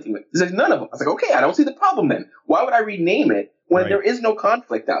conflicting with? He says, none of them. I was like, okay, I don't see the problem then. Why would I rename it when there is no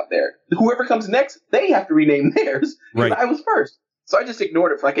conflict out there? Whoever comes next, they have to rename theirs because I was first. So I just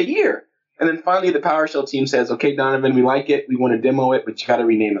ignored it for like a year. And then finally the PowerShell team says, okay, Donovan, we like it. We want to demo it, but you got to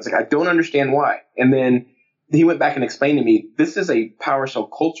rename it. I was like, I don't understand why. And then he went back and explained to me, this is a PowerShell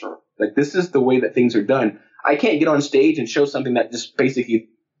culture. Like, this is the way that things are done. I can't get on stage and show something that just basically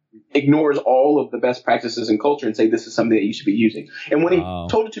ignores all of the best practices and culture and say this is something that you should be using. And when he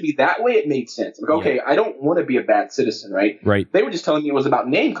told it to me that way, it made sense. I'm like, okay, I don't want to be a bad citizen, right? They were just telling me it was about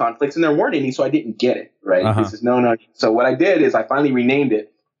name conflicts, and there weren't any, so I didn't get it, right? He says, no. So what I did is I finally renamed it.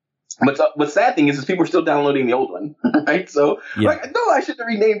 But the sad thing is people are still downloading the old one, right? So like, no, I should have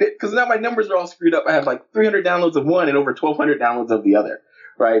renamed it because now my numbers are all screwed up. I have like 300 downloads of one and over 1,200 downloads of the other,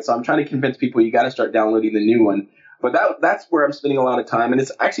 right? So I'm trying to convince people you got to start downloading the new one. But that's where I'm spending a lot of time. And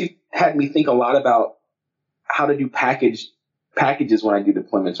it's actually had me think a lot about how to do packages when I do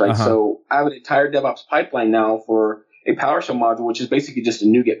deployments, right? So I have an entire DevOps pipeline now for a PowerShell module, which is basically just a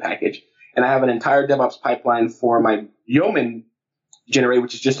NuGet package. And I have an entire DevOps pipeline for my Yeoman generate,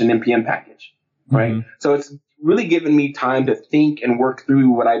 which is just an NPM package, right? So it's really given me time to think and work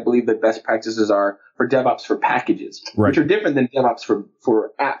through what I believe the best practices are for DevOps for packages, which are different than DevOps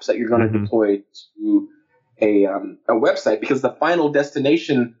for apps that you're going to deploy to a website, because the final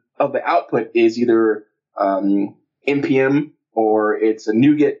destination of the output is either NPM or it's a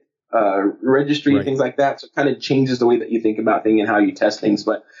NuGet registry, things like that. So it kind of changes the way that you think about things and how you test things.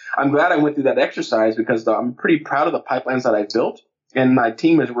 But I'm glad I went through that exercise because I'm pretty proud of the pipelines that I built. And my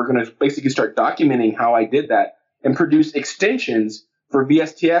team we're going to basically start documenting how I did that and produce extensions for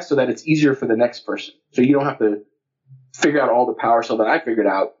VSTS so that it's easier for the next person. So you don't have to figure out all the PowerShell that I figured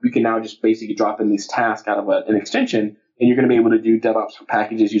out. You can now just basically drop in these tasks out of an extension, and you're going to be able to do DevOps for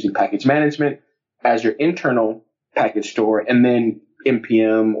packages using package management as your internal package store, and then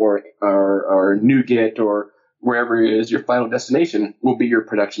NPM or NuGet or wherever it is your final destination will be your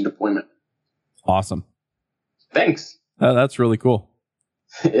production deployment. Awesome. Thanks. That's really cool.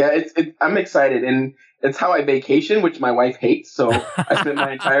 Yeah, I'm excited, and it's how I vacation, which my wife hates. So I spend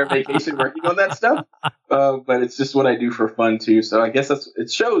my entire vacation working on that stuff. But it's just what I do for fun too. So I guess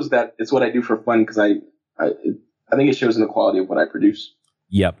it shows that it's what I do for fun because I think it shows in the quality of what I produce.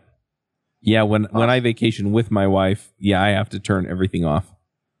 Yep. Yeah. When I vacation with my wife, I have to turn everything off.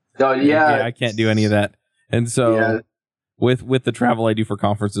 Oh yeah. I can't do any of that, and so. With the travel I do for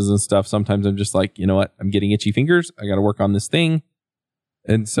conferences and stuff, sometimes I'm just like, you know what? I'm getting itchy fingers. I got to work on this thing.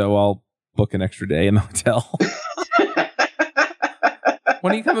 And so I'll book an extra day in the hotel.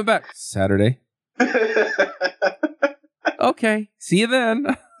 When are you coming back? Saturday. Okay. See you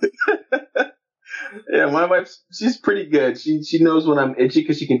then. Yeah, my wife, she's pretty good. She knows when I'm itchy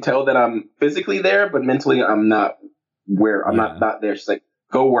because she can tell that I'm physically there, but mentally I'm not not there. She's like,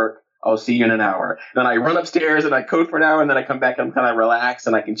 go work. I'll see you in an hour. Then I run upstairs and I code for an hour, and then I come back and I'm kind of relaxed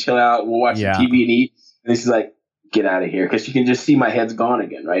and I can chill out. We'll watch the TV and eat. And she's like, get out of here, because she can just see my head's gone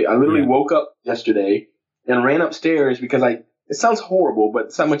again, right? I literally woke up yesterday and ran upstairs because it sounds horrible, but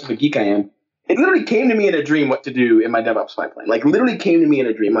it's how much of a geek I am. It literally came to me in a dream what to do in my DevOps pipeline. Like, literally came to me in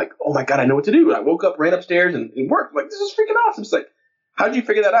a dream. Like, oh my God, I know what to do. And I woke up, ran upstairs, and it worked. Like, this is freaking awesome. She's like, how'd you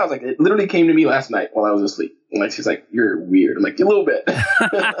figure that out? I was like, it literally came to me last night while I was asleep. And like, she's like, you're weird. I'm like, a little bit.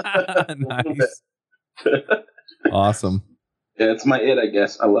 Nice. Awesome. Yeah, it's my I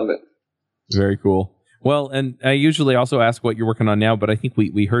guess. I love it. Very cool. Well, and I usually also ask what you're working on now, but I think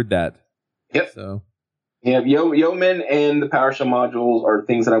we heard that. Yep. So. Yeah, Yeoman and the PowerShell modules are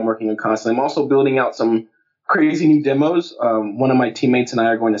things that I'm working on constantly. I'm also building out some crazy new demos. One of my teammates and I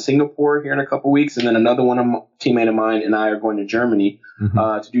are going to Singapore here in a couple weeks, and then another teammate of mine and I are going to Germany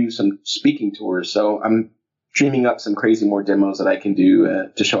to do some speaking tours. So I'm dreaming up some crazy more demos that I can do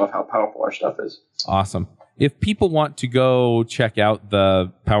to show off how powerful our stuff is. Awesome. If people want to go check out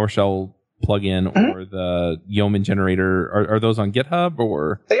the PowerShell plugin or the Yeoman generator, are those on GitHub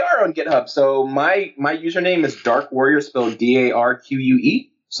or? They are on GitHub. So my username is Dark Warrior, spelled DARQUE.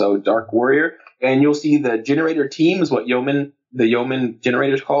 So Dark Warrior, and you'll see the generator team is what the Yeoman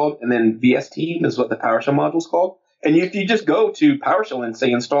generator is called, and then VS team is what the PowerShell module is called. And if you just go to PowerShell and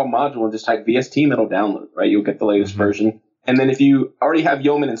say install module and just type VS team, it'll download, right? You'll get the latest version. And then if you already have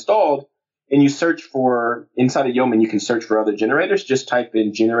Yeoman installed, and you search for, inside of Yeoman, you can search for other generators. Just type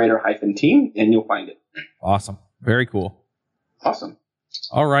in generator-team, and you'll find it. Awesome. Very cool. Awesome.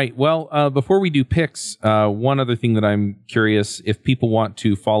 All right. Well, before we do picks, one other thing that I'm curious, if people want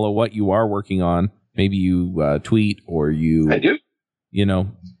to follow what you are working on, maybe you tweet or you... I do. You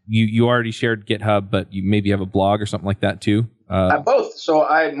know, you already shared GitHub, but you maybe have a blog or something like that too? Both. So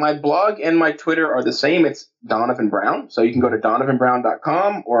my blog and my Twitter are the same. It's Donovan Brown. So you can go to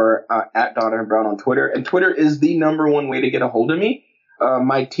donovanbrown.com or at Donovan Brown on Twitter. And Twitter is the number one way to get a hold of me.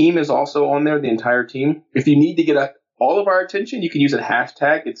 My team is also on there, the entire team. If you need to get all of our attention, you can use a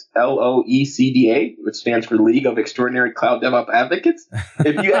hashtag. It's LOECDA, which stands for League of Extraordinary Cloud DevOps Advocates.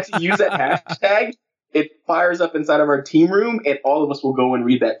 If you actually use that hashtag, it fires up inside of our team room, and all of us will go and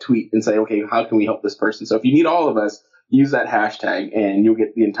read that tweet and say, okay, how can we help this person? So if you need all of us, use that hashtag, and you'll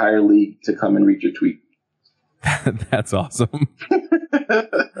get the entire league to come and read your tweet. That's awesome.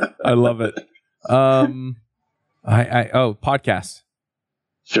 I love it. Podcasts.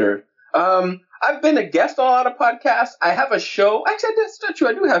 Sure. I've been a guest on a lot of podcasts. I have a show. Actually, that's not true.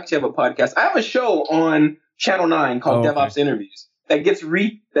 I do actually have a podcast. I have a show on Channel 9 called DevOps Interviews that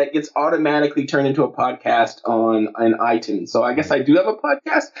gets automatically turned into a podcast on iTunes. So I guess I do have a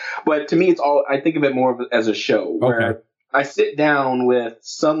podcast, but to me, I think of it more as a show where I sit down with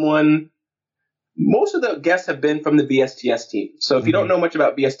someone. Most of the guests have been from the BSTS team. So if you don't know much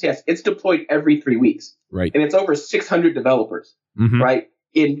about BSTS, it's deployed every 3 weeks. Right. And it's over 600 developers, right?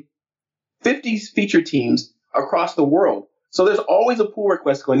 In 50 feature teams across the world. So there's always a pull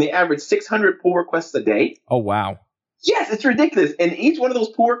request going. They average 600 pull requests a day. Oh, wow. Yes, it's ridiculous. And each one of those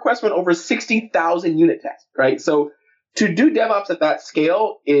pull requests went over 60,000 unit tests, right? So to do DevOps at that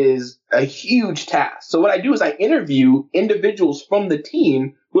scale is a huge task. So what I do is I interview individuals from the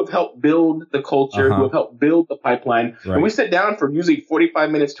team who have helped build the culture, who have helped build the pipeline. Right. And we sit down for usually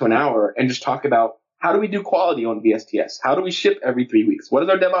 45 minutes to an hour and just talk about how do we do quality on BSTS? How do we ship every 3 weeks? What does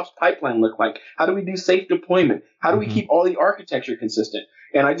our DevOps pipeline look like? How do we do safe deployment? How do we keep all the architecture consistent?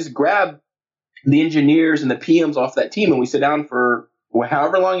 And I just grab the engineers and the PMs off that team, and we sit down for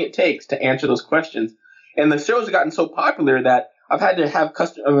however long it takes to answer those questions. And the shows have gotten so popular that I've had to have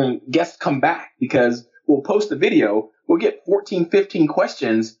guests come back because we'll post the video, we'll get 14, 15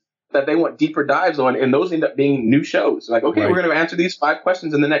 questions that they want deeper dives on, and those end up being new shows. Like, okay, we're going to answer these 5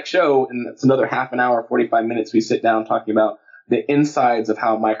 questions in the next show, and that's another half an hour, 45 minutes we sit down talking about the insides of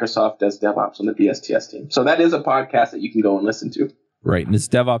how Microsoft does DevOps on the BSTS team. So that is a podcast that you can go and listen to. Right, and it's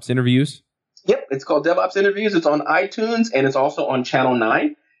DevOps Interviews? Yep, it's called DevOps Interviews. It's on iTunes, and it's also on Channel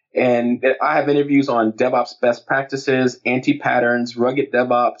 9. And I have interviews on DevOps best practices, anti-patterns, rugged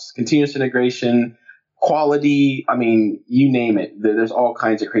DevOps, continuous integration, quality. I mean, you name it. There's all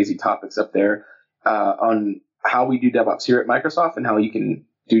kinds of crazy topics up there on how we do DevOps here at Microsoft and how you can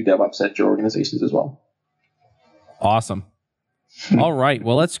do DevOps at your organizations as well. Awesome. All right.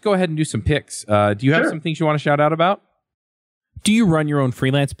 Well, let's go ahead and do some picks. Do you have some things you want to shout out about? Do you run your own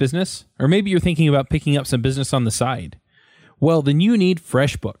freelance business? Or maybe you're thinking about picking up some business on the side? Well, then you need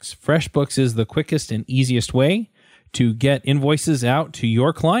FreshBooks. FreshBooks is the quickest and easiest way to get invoices out to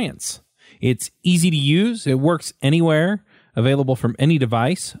your clients. It's easy to use. It works anywhere, available from any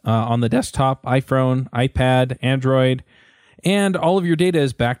device on the desktop, iPhone, iPad, Android, and all of your data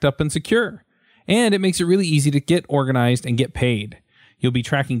is backed up and secure. And it makes it really easy to get organized and get paid. You'll be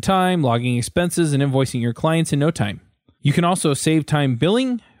tracking time, logging expenses, and invoicing your clients in no time. You can also save time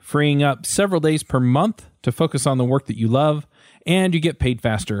billing, freeing up several days per month to focus on the work that you love, and you get paid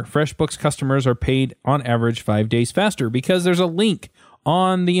faster. FreshBooks customers are paid on average 5 days faster because there's a link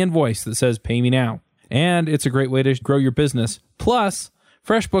on the invoice that says pay me now. And it's a great way to grow your business. Plus,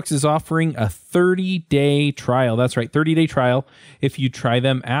 FreshBooks is offering a 30-day trial. That's right, 30-day trial if you try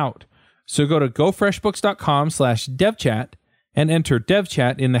them out. So go to gofreshbooks.com/devchat and enter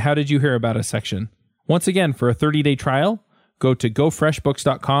devchat in the How Did You Hear About Us section. Once again, for a 30-day trial, go to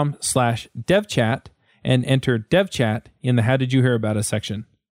gofreshbooks.com/devchat and enter devchat in the How Did You Hear About Us section.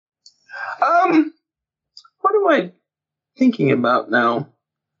 What am I thinking about now?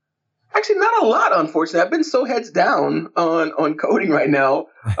 Actually, not a lot, unfortunately. I've been so heads down on coding right now.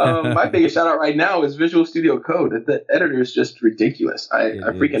 My biggest shout out right now is Visual Studio Code. The editor is just ridiculous. I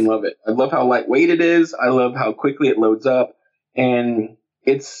freaking love it. I love how lightweight it is. I love how quickly it loads up. And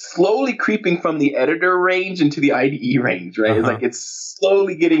it's slowly creeping from the editor range into the IDE range, right? It's like it's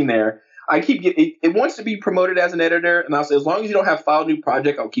slowly getting there. It wants to be promoted as an editor, and I'll say, as long as you don't have file new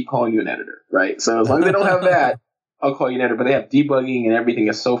project, I'll keep calling you an editor, right? So as long as they don't have that, I'll call you an editor. But they have debugging and everything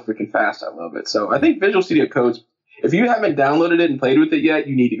is so freaking fast. I love it. So I think Visual Studio Code, if you haven't downloaded it and played with it yet,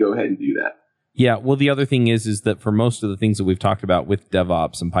 you need to go ahead and do that. Yeah, well, the other thing is that for most of the things that we've talked about with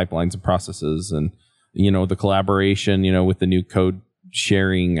DevOps and pipelines and processes and, the collaboration, with the new code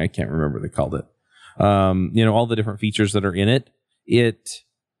sharing, I can't remember what they called it, all the different features that are in it,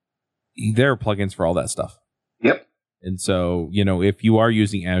 there are plugins for all that stuff. Yep. And so, if you are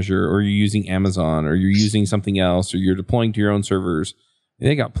using Azure or you're using Amazon or you're using something else or you're deploying to your own servers,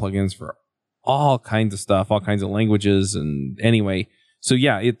 they got plugins for all kinds of stuff, all kinds of languages. And anyway, so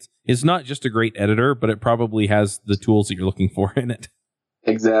yeah, it's not just a great editor, but it probably has the tools that you're looking for in it.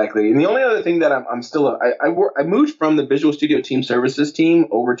 Exactly. And the only other thing that I'm still, I moved from the Visual Studio Team Services team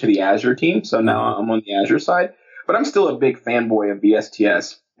over to the Azure team. So now I'm on the Azure side, but I'm still a big fanboy of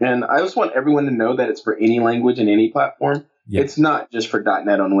VSTS. And I just want everyone to know that it's for any language and any platform. Yep. It's not just for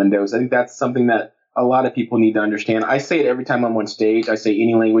 .NET on Windows. I think that's something that a lot of people need to understand. I say it every time I'm on stage. I say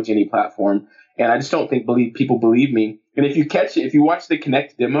any language, any platform. And I just don't think people believe me. And if you watch the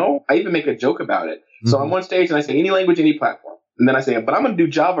Connect demo, I even make a joke about it. Mm-hmm. So I'm on stage and I say any language, any platform. And then I say, but I'm going to do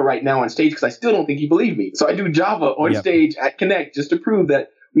Java right now on stage because I still don't think you believe me. So I do Java on stage at Connect just to prove that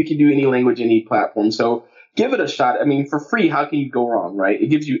we can do any language, any platform. So give it a shot. I mean, for free, how can you go wrong, right? It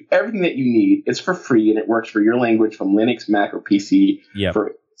gives you everything that you need. It's for free, and it works for your language from Linux, Mac, or PC. Yeah.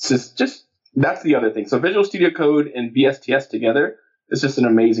 Just that's the other thing. So Visual Studio Code and VSTS together is just an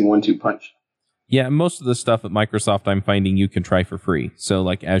amazing 1-2 punch. Yeah, most of the stuff at Microsoft I'm finding you can try for free. So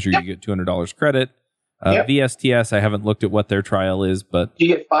like Azure, you get $200 credit. VSTS, I haven't looked at what their trial is, but you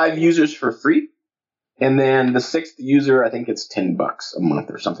get 5 users for free. And then the 6th user, I think it's $10 a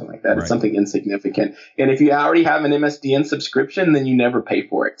month or something like that. Right. It's something insignificant. And if you already have an MSDN subscription, then you never pay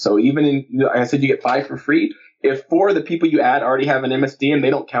for it. So even like I said, you get 5 for free. If 4 of the people you add already have an MSDN,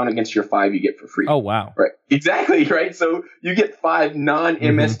 they don't count against your 5 you get for free. Oh, wow. Right. Exactly. Right. So you get 5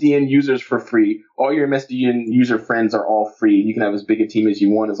 non-MSDN users for free. All your MSDN user friends are all free. You can have as big a team as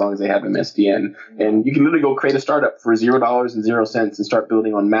you want as long as they have MSDN. And you can literally go create a startup for $0.00 and start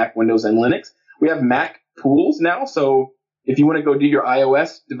building on Mac, Windows, and Linux. We have Mac tools now. So if you want to go do your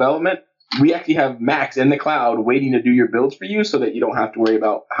iOS development, we actually have Macs in the cloud waiting to do your builds for you so that you don't have to worry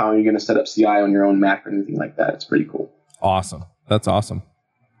about how you're going to set up CI on your own Mac or anything like that. It's pretty cool. Awesome. That's awesome.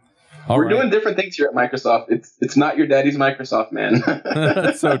 We're doing different things here at Microsoft. It's not your daddy's Microsoft, man.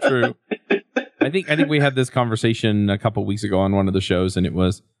 That's so true. I think we had this conversation a couple of weeks ago on one of the shows, and it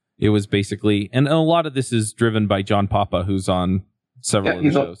was basically, and a lot of this is driven by John Papa, who's on several of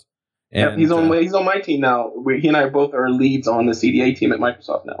the shows. And, he's on my team now. He and I both are leads on the CDA team at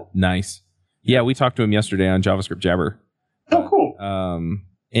Microsoft now. Nice. Yeah, we talked to him yesterday on JavaScript Jabber. Oh, cool.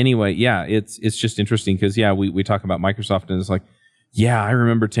 Anyway, yeah, it's just interesting because we talk about Microsoft and it's like, yeah, I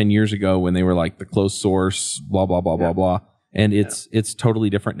remember 10 years ago when they were like the closed source, blah blah blah blah blah, and it's totally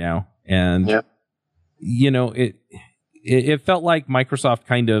different now. And it felt like Microsoft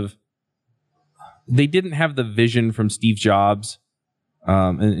kind of, they didn't have the vision from Steve Jobs.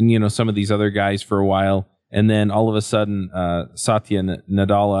 And some of these other guys for a while, and then all of a sudden, Satya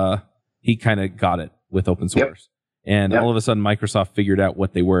Nadella, he kind of got it with open source, and all of a sudden, Microsoft figured out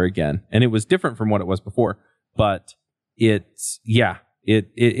what they were again, and it was different from what it was before. But it's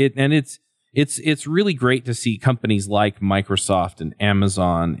it's really great to see companies like Microsoft and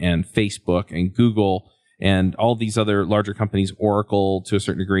Amazon and Facebook and Google and all these other larger companies, Oracle to a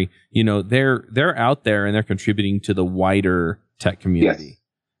certain degree, they're out there and they're contributing to the wider tech community.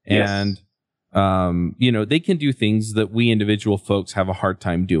 Yes. And, they can do things that we individual folks have a hard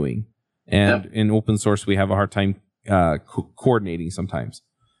time doing. And in open source, we have a hard time coordinating sometimes.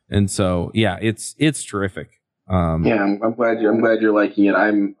 And so, it's terrific. I'm glad you're liking it.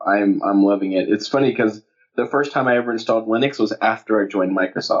 I'm loving it. It's funny because the first time I ever installed Linux was after I joined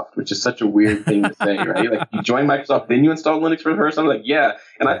Microsoft, which is such a weird thing to say, right? Like, you join Microsoft, then you install Linux for the first time. I'm like, yeah.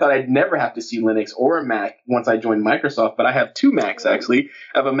 And I thought I'd never have to see Linux or a Mac once I joined Microsoft, but I have 2 Macs actually.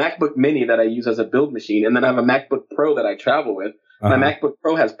 I have a MacBook Mini that I use as a build machine, and then I have a MacBook Pro that I travel with. My MacBook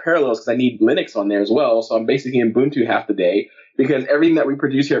Pro has Parallels because I need Linux on there as well. So I'm basically in Ubuntu half the day because everything that we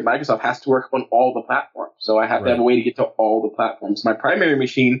produce here at Microsoft has to work on all the platforms. So I have to have a way to get to all the platforms. My primary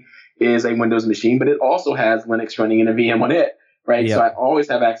machine is a Windows machine, but it also has Linux running in a VM on it, right? Yep. So I always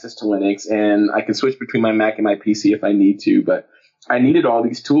have access to Linux, and I can switch between my Mac and my PC if I need to. But I needed all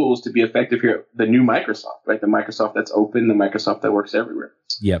these tools to be effective here. The new Microsoft, right? The Microsoft that's open, the Microsoft that works everywhere.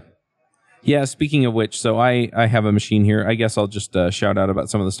 Yep. Yeah, speaking of which, so I have a machine here. I guess I'll just shout out about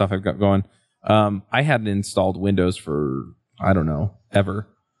some of the stuff I've got going. I hadn't installed Windows for, I don't know, ever,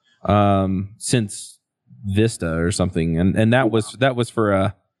 since Vista or something. And that was for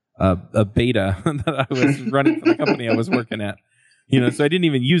a beta that I was running for the company I was working at. So I didn't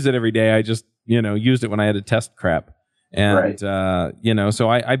even use it every day. I just, used it when I had to test crap. And, so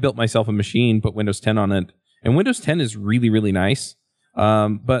I built myself a machine, put Windows 10 on it. And Windows 10 is really, really nice.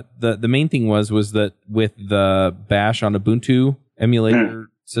 But the main thing was that with the Bash on Ubuntu emulator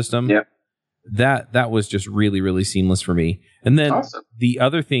system, that was just really, really seamless for me. And then the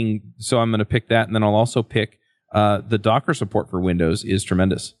other thing, so I'm going to pick that, and then I'll also pick the Docker support for Windows is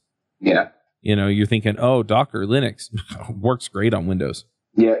tremendous. Yeah. You're thinking, oh, Docker, Linux works great on Windows.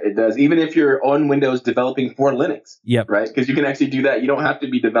 Yeah, it does. Even if you're on Windows developing for Linux. Yep. Right? Because you can actually do that. You don't have to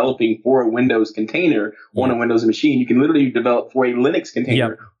be developing for a Windows container on a Windows machine. You can literally develop for a Linux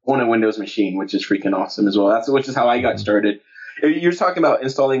container on a Windows machine, which is freaking awesome as well. Which is how I got started. You're talking about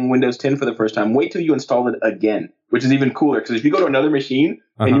installing Windows 10 for the first time. Wait till you install it again, which is even cooler. Because if you go to another machine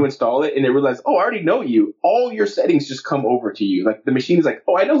and you install it and it realizes, oh, I already know you, all your settings just come over to you. Like the machine is like,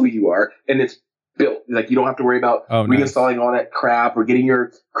 oh, I know who you are. And it's built. Like you don't have to worry about reinstalling all that crap or getting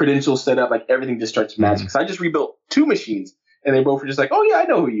your credentials set up. Like everything just starts magic. So I just rebuilt 2 machines and they both were just like, oh yeah, I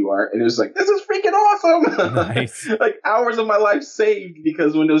know who you are. And it was like, this is freaking awesome. Nice. Like hours of my life saved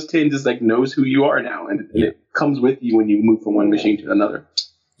because Windows 10 just like knows who you are now. And it comes with you when you move from one machine to another.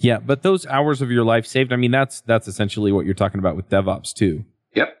 Yeah. But those hours of your life saved, I mean, that's essentially what you're talking about with DevOps too.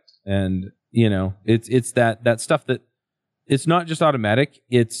 Yep. And it's that stuff that, it's not just automatic.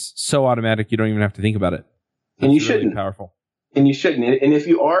 It's so automatic you don't even have to think about it. And you shouldn't. Really powerful. And you shouldn't. And if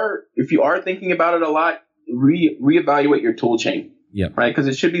you are thinking about it a lot, reevaluate your tool chain. Yeah. Right? Because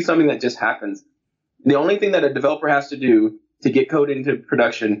it should be something that just happens. The only thing that a developer has to do to get code into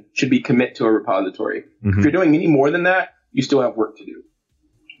production should be commit to a repository. Mm-hmm. If you're doing any more than that, you still have work to do.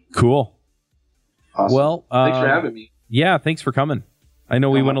 Cool. Awesome. Well, thanks for having me. Yeah, thanks for coming. I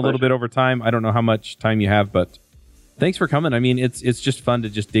know we went a little bit over time. I don't know how much time you have, but thanks for coming. I mean, it's just fun to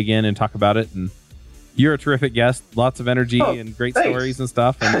just dig in and talk about it. And you're a terrific guest. Lots of energy and great stories and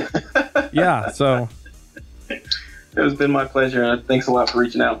stuff. And so it has been my pleasure. And thanks a lot for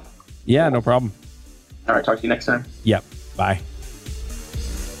reaching out. Yeah, no problem. All right, talk to you next time. Yep. Bye.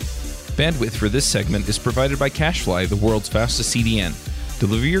 Bandwidth for this segment is provided by CacheFly, the world's fastest CDN.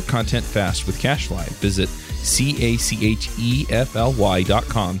 Deliver your content fast with CacheFly. Visit CacheFly.com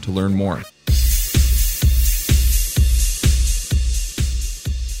to learn more.